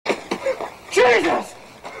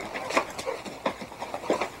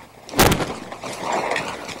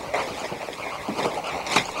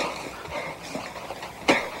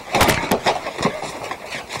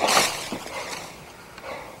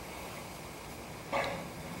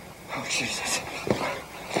Oh, Jesus.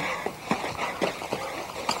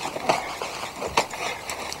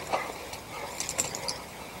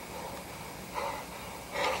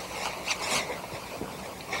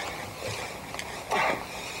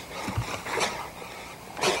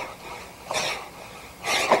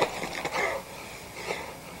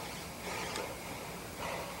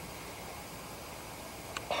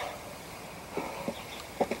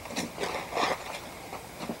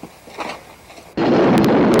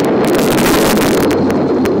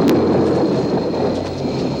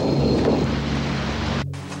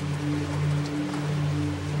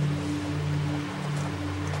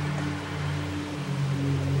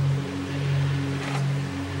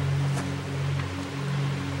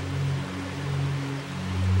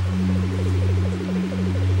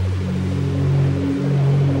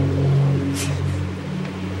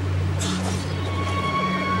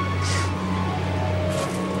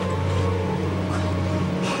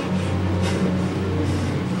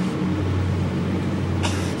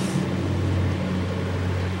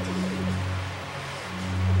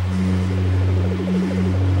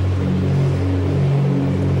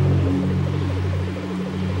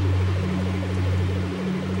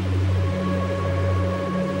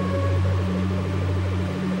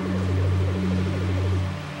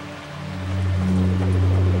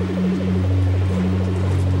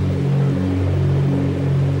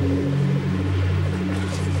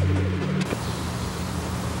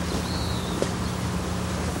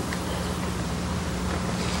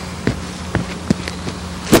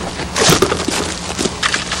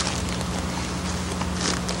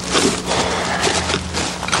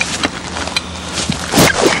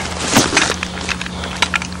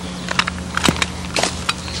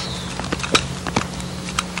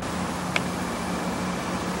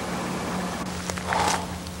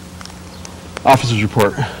 Officer's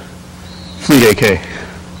report. Fleet AK.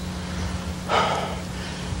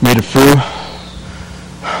 Made it through.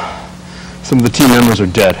 Some of the team members are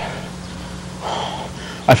dead.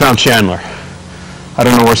 I found Chandler. I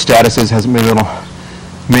don't know where status is, hasn't been able to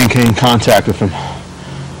maintain contact with him.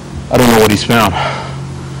 I don't know what he's found.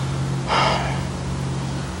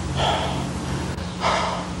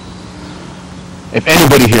 If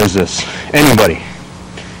anybody hears this, anybody,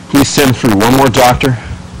 please send through one more doctor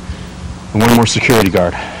and one more security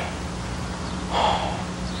guard.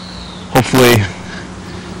 Hopefully,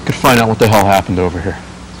 we can find out what the hell happened over here.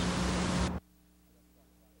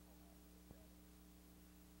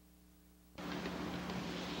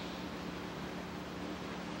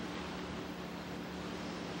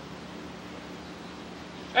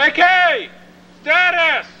 AK!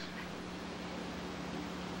 Status!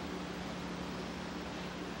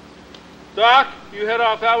 Doc, you head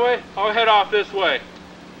off that way, I'll head off this way.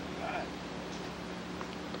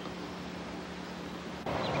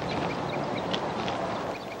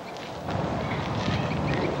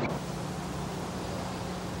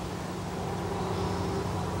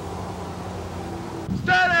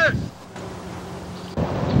 Status!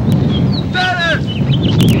 Status!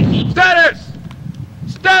 Status!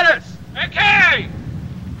 Status! AK!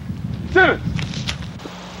 Siren!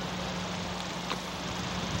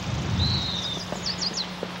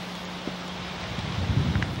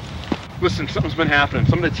 Listen, something's been happening.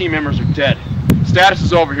 Some of the team members are dead. Status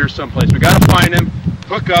is over here someplace. We gotta find him,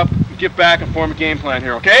 hook up, and get back and form a game plan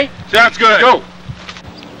here, okay? Sounds good. Go!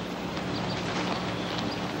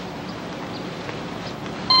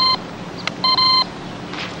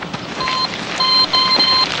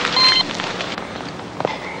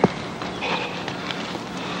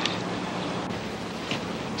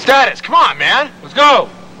 Status, come on, man. Let's go.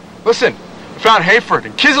 Listen, we found Hayford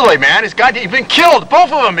and Kisley, man. He's been killed.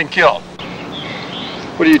 Both of them been killed.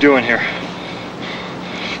 What are you doing here?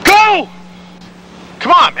 Go!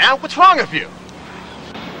 Come on, man. What's wrong with you?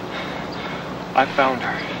 I found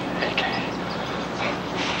her, AK.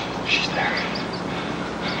 She's there.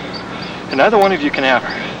 And neither one of you can have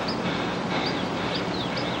her.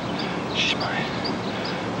 She's mine.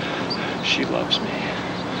 She loves me.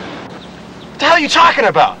 What the hell are you talking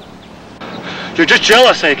about? You're just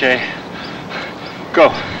jealous, AK. Go.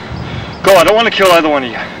 Go, I don't want to kill either one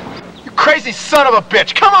of you. You crazy son of a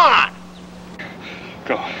bitch, come on!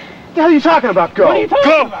 Go. What the hell are you talking about, go? What are you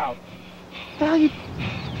talking about? What the hell are you...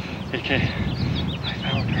 AK, I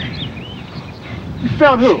found her. You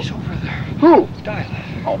found who? She's over there. Who?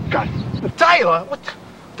 Dyla. Oh, God. Dyla? What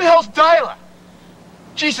the hell's Dyla?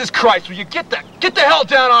 Jesus Christ, will you get the hell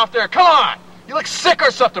down off there, come on! You look sick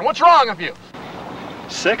or something, what's wrong with you?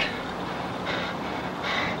 Sick?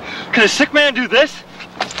 Can a sick man do this?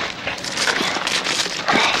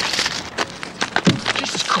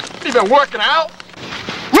 Jesus Christ, you been working out?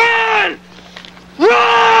 Run! Run!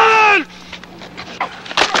 Run!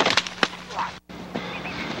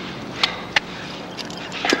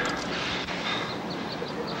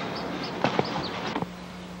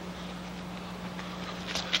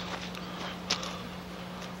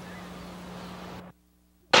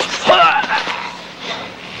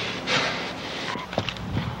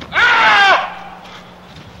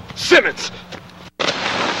 Simmons!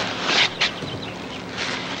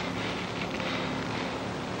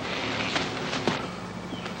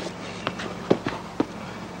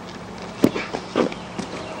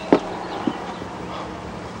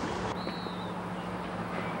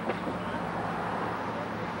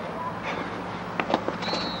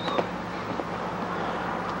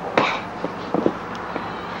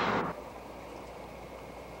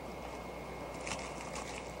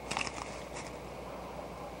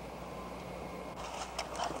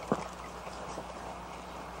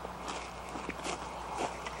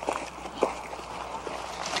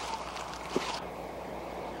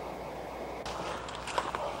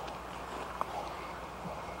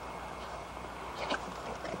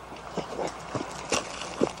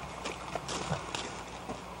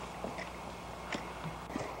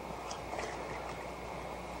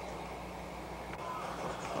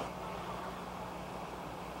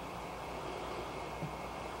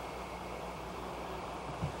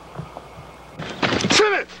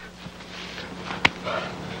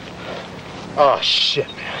 Oh, shit,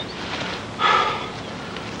 man.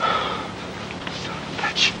 Son of a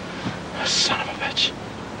bitch. Son of a bitch.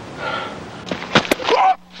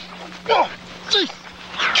 Oh, jeez.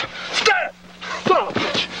 Stay it! Son of a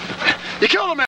bitch. You killed him, man.